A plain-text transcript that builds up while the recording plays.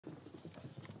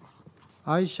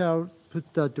I shall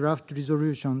put the draft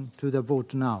resolution to the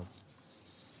vote now.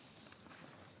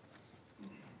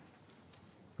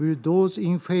 Will those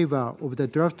in favor of the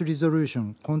draft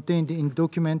resolution contained in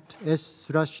document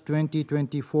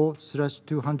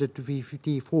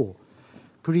S/2024/254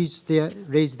 please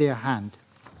raise their hand?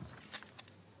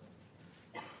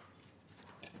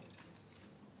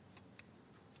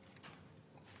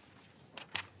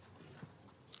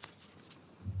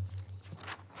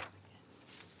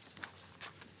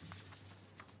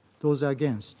 Those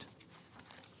against?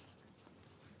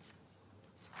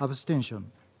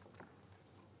 Abstention?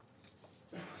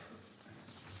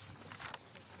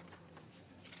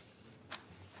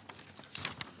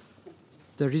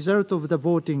 The result of the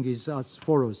voting is as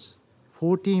follows: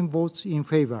 14 votes in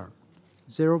favor,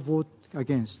 0 vote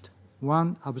against,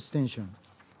 1 abstention.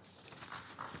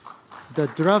 The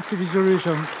draft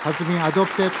resolution has been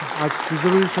adopted as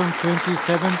Resolution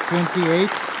 2728,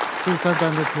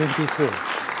 2024.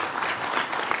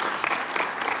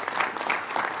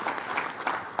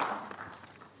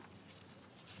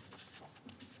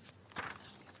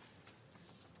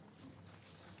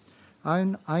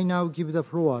 I now give the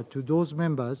floor to those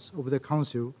members of the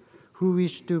Council who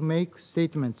wish to make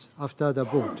statements after the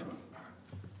vote.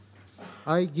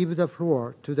 I give the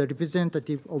floor to the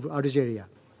representative of Algeria.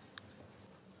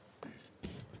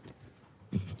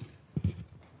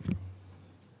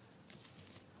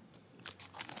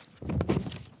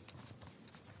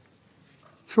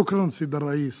 شكرا سيد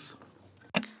الرئيس.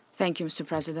 Thank you, Mr.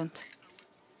 President.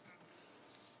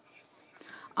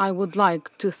 I would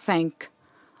like to thank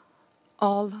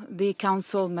all the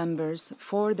Council members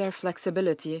for their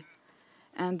flexibility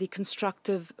and the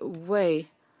constructive way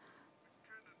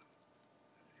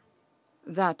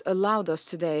that allowed us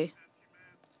today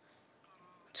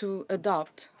to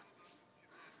adopt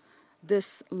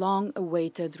this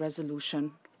long-awaited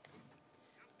resolution.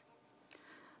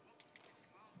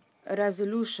 A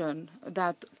resolution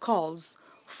that calls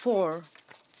for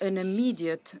an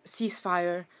immediate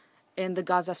ceasefire in the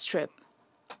Gaza Strip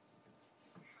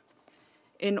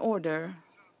in order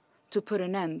to put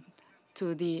an end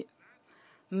to the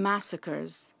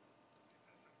massacres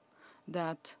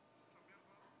that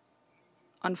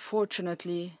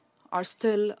unfortunately are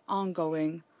still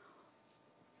ongoing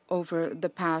over the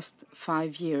past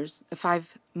 5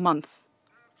 months.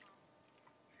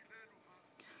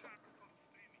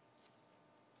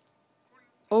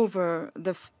 Over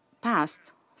the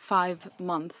past 5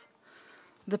 months,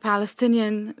 the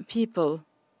Palestinian people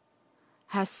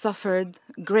has suffered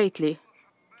greatly.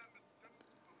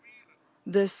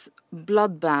 This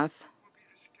bloodbath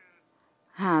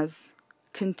has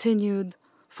continued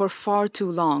for far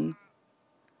too long.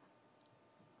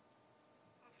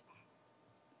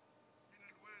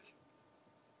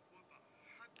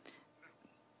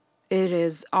 It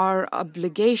is our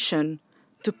obligation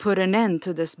to put an end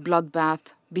to this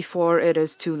bloodbath before it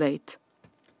is too late.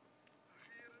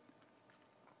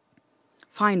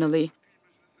 Finally,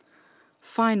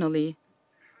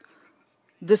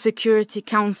 the Security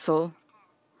Council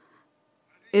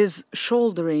is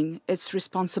shouldering its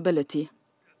responsibility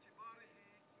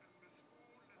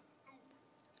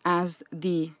as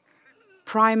the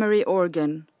primary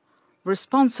organ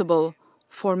responsible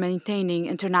for maintaining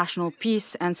international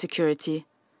peace and security.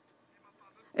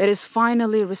 It is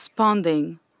finally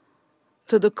responding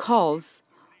to the calls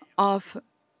of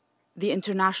the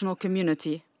international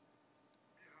community.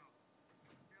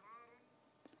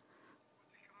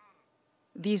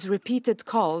 These repeated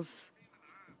calls,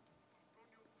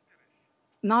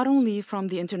 not only from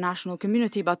the international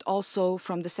community, but also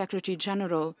from the Secretary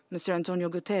General, Mr. Antonio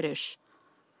Guterres.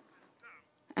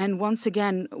 And once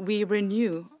again, we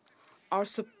renew our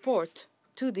support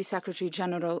to the Secretary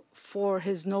General for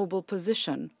his noble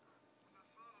position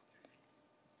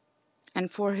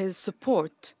and for his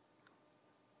support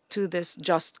to this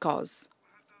just cause.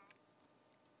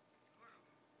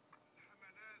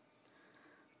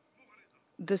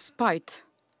 Despite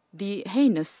the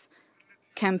heinous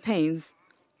campaigns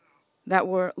that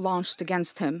were launched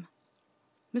against him,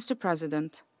 Mr.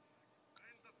 President,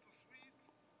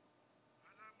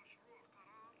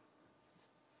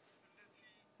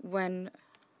 when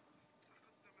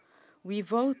we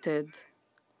voted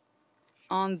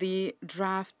on the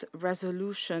draft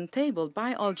resolution tabled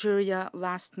by Algeria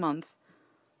last month,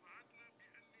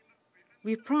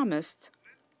 we promised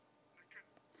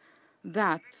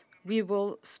that we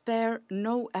will spare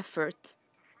no effort.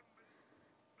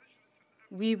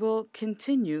 We will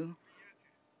continue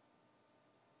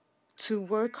to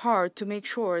work hard to make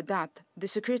sure that the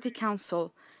Security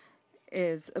Council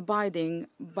is abiding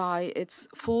by its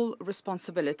full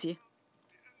responsibility.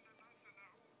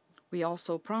 We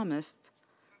also promised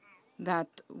that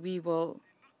we will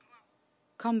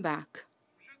come back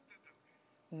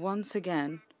once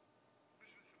again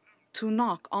to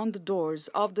knock on the doors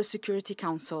of the Security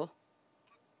Council.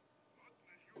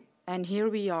 And here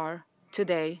we are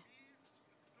today,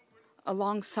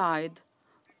 alongside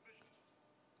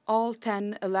all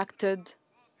 10 elected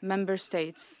member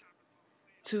states,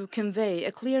 to convey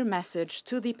a clear message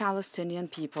to the Palestinian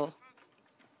people.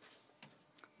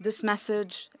 This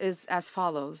message is as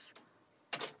follows.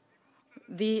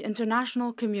 The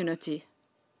international community,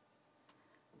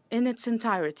 in its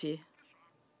entirety,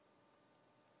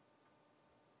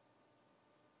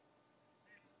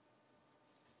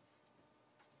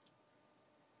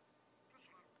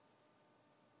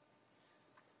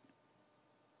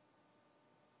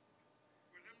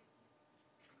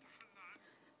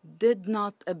 did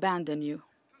not abandon you,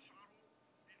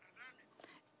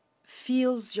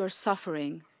 feels your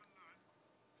suffering.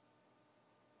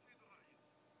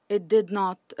 It did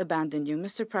not abandon you.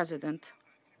 Mr. President,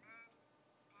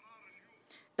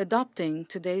 adopting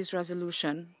today's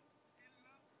resolution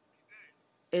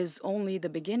is only the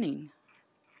beginning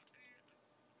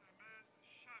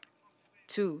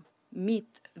to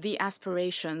meet the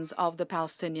aspirations of the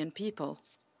Palestinian people.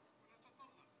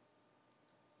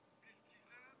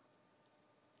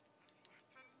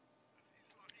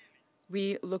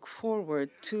 We look forward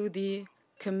to the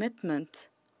commitment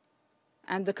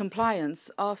and the compliance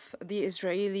of the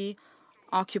Israeli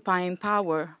occupying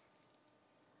power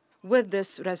with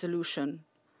this resolution,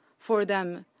 for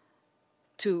them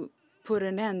to put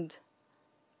an end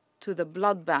to the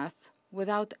bloodbath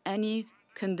without any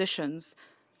conditions,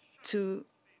 to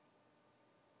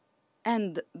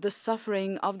end the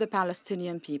suffering of the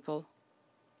Palestinian people.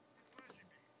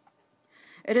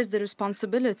 It is the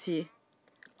responsibility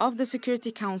of the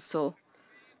Security Council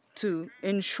to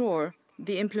ensure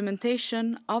the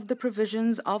implementation of the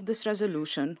provisions of this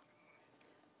resolution.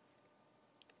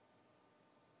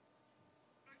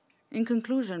 In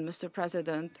conclusion, Mr.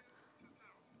 President,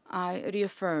 I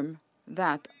reaffirm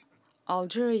that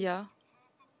Algeria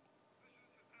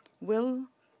will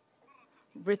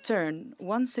return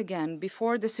once again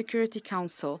before the Security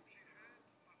Council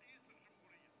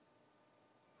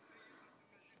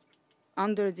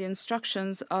under the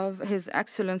instructions of His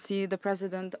Excellency, the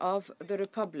President of the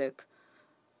Republic,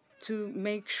 to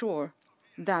make sure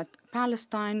that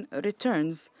Palestine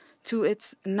returns to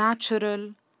its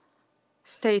natural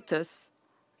status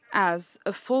as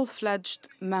a full-fledged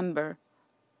member,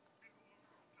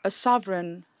 a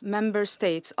sovereign member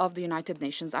state of the United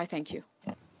Nations. I thank you.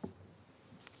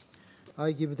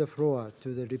 I give the floor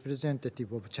to the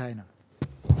representative of China.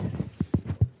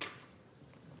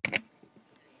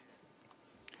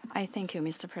 I thank you,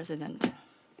 Mr. President.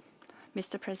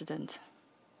 Mr. President,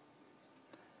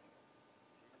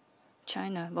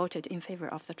 China voted in favor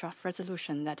of the draft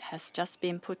resolution that has just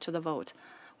been put to the vote.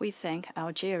 We thank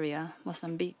Algeria,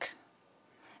 Mozambique,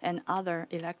 and other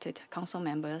elected council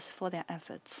members for their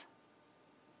efforts.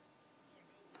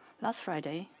 Last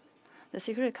Friday, the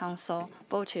Security Council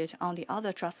voted on the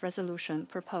other draft resolution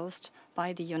proposed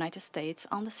by the United States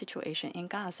on the situation in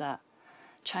Gaza.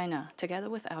 China, together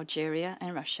with Algeria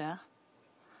and Russia,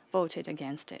 voted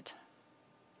against it.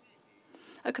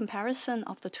 A comparison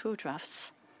of the two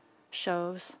drafts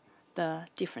shows the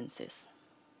differences.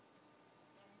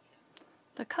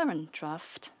 The current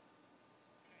draft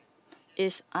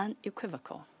is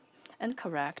unequivocal and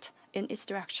correct in its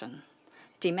direction,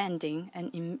 demanding an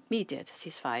immediate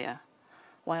ceasefire,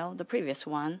 while the previous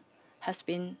one has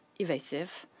been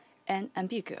evasive and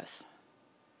ambiguous.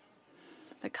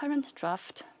 The current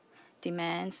draft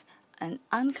demands an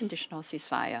unconditional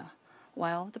ceasefire,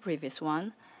 while the previous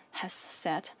one has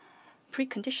set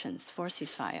preconditions for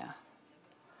ceasefire.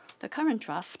 The current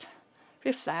draft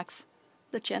reflects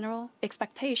the general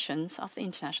expectations of the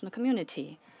international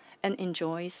community and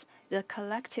enjoys the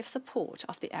collective support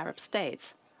of the Arab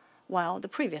states, while the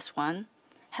previous one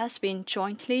has been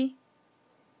jointly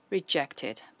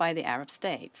rejected by the Arab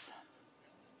states.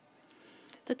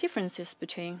 The differences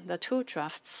between the two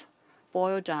drafts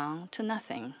boil down to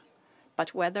nothing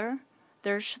but whether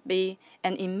there should be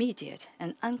an immediate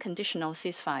and unconditional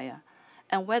ceasefire,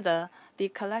 and whether the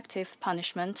collective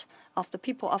punishment of the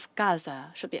people of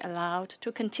Gaza should be allowed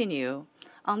to continue.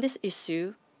 On this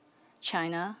issue,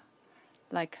 China,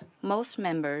 like most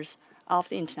members of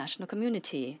the international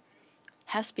community,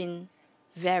 has been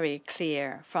very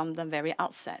clear from the very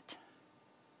outset.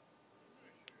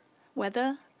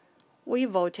 Whether we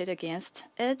voted against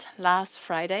it last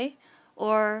Friday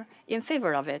or in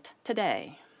favor of it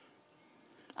today,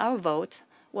 our vote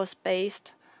was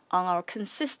based on our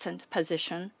consistent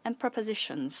position and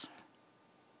propositions.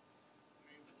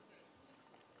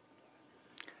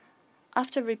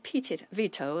 After repeated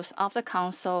vetoes of the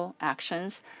Council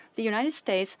actions, the United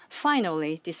States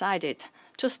finally decided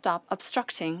to stop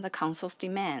obstructing the Council's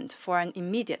demand for an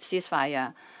immediate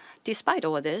ceasefire. Despite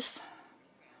all this,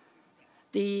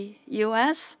 the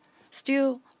U.S.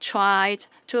 still tried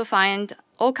to find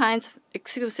all kinds of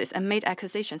excuses and made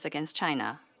accusations against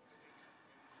China.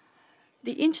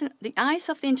 The eyes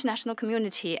of the international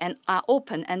community are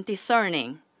open and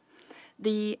discerning.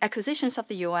 The accusations of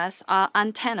the U.S. are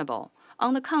untenable.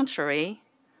 On the contrary,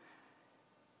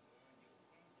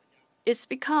 it's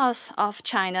because of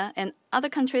China and other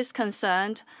countries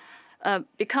concerned,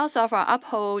 because of our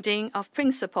upholding of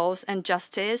principles and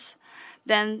justice,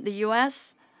 then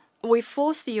we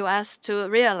force the U.S. to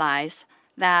realize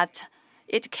that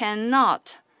it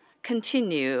cannot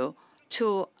continue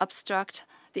to obstruct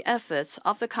the efforts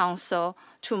of the Council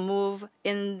to move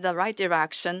in the right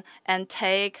direction and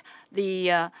take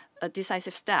the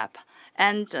decisive step.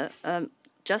 And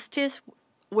justice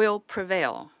will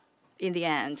prevail in the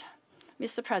end.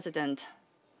 Mr. President,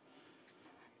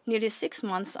 nearly 6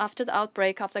 months after the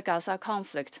outbreak of the Gaza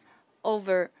conflict,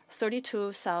 over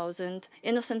 32,000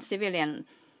 innocent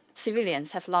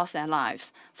civilians have lost their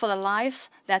lives. For the lives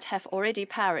that have already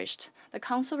perished, the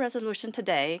Council resolution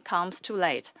today comes too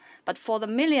late. But for the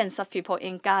millions of people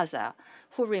in Gaza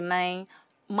who remain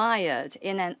mired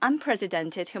in an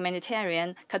unprecedented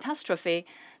humanitarian catastrophe,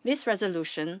 this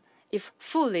resolution, if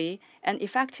fully and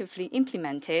effectively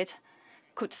implemented,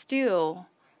 could still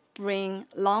bring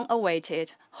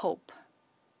long-awaited hope.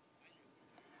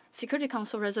 Security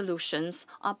Council resolutions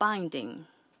are binding.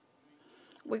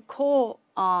 We call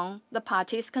on the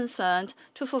parties concerned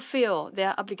to fulfill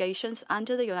their obligations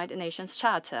under the United Nations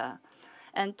Charter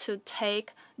and to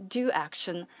take due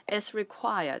action as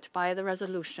required by the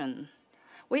resolution.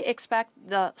 We expect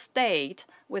the state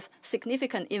with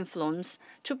significant influence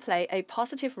to play a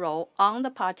positive role on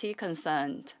the party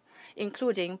concerned,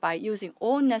 including by using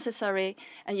all necessary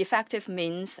and effective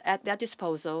means at their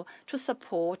disposal to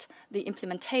support the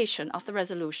implementation of the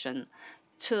resolution.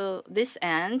 To this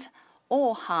end,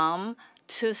 all harm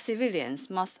to civilians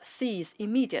must cease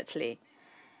immediately,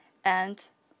 and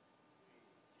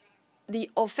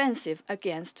the offensive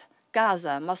against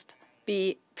Gaza must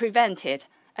be prevented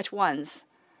at once.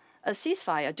 A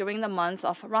ceasefire during the month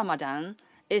of Ramadan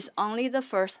is only the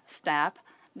first step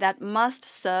that must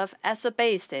serve as a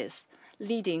basis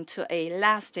leading to a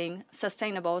lasting,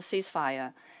 sustainable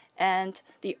ceasefire and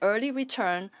the early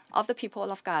return of the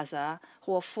people of Gaza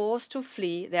who were forced to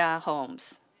flee their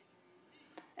homes.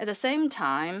 At the same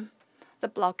time, the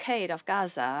blockade of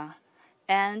Gaza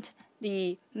and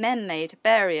the man-made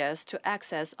barriers to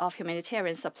access of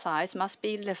humanitarian supplies must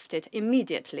be lifted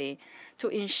immediately to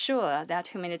ensure that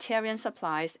humanitarian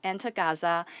supplies enter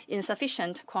Gaza in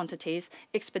sufficient quantities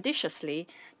expeditiously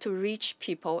to reach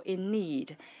people in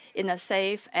need in a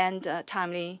safe and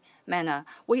timely manner.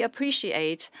 We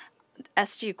appreciate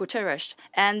SG Guterres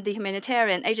and the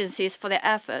humanitarian agencies for their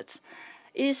efforts.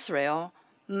 Israel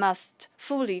must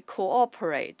fully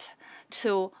cooperate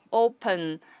to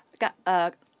open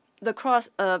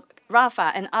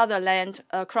Rafah and other land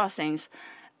crossings.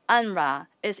 UNRWA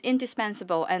is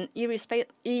indispensable and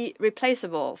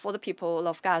irreplaceable for the people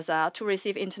of Gaza to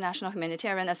receive international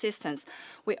humanitarian assistance.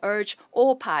 We urge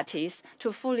all parties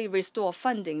to fully restore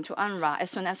funding to UNRWA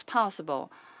as soon as possible.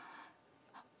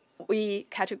 We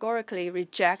categorically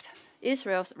reject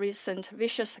Israel's recent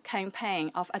vicious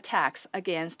campaign of attacks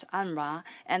against UNRWA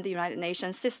and the United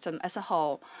Nations system as a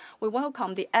whole. We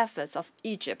welcome the efforts of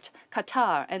Egypt,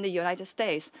 Qatar, and the United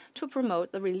States to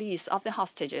promote the release of the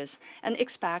hostages and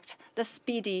expect the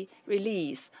speedy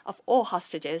release of all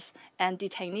hostages and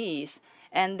detainees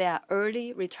and their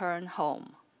early return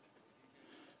home.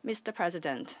 Mr.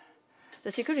 President,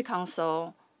 the Security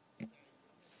Council,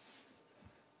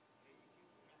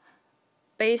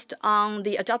 based on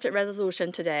the adopted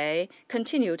resolution today,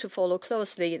 continue to follow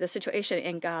closely the situation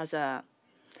in Gaza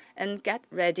and get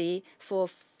ready for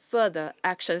further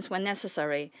actions when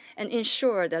necessary and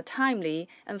ensure the timely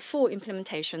and full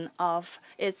implementation of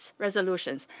its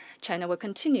resolutions. China will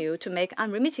continue to make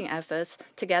unremitting efforts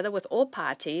together with all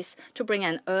parties to bring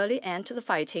an early end to the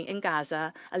fighting in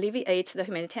Gaza, alleviate the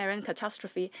humanitarian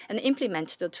catastrophe, and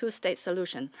implement the two-state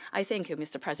solution. I thank you,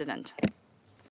 Mr. President.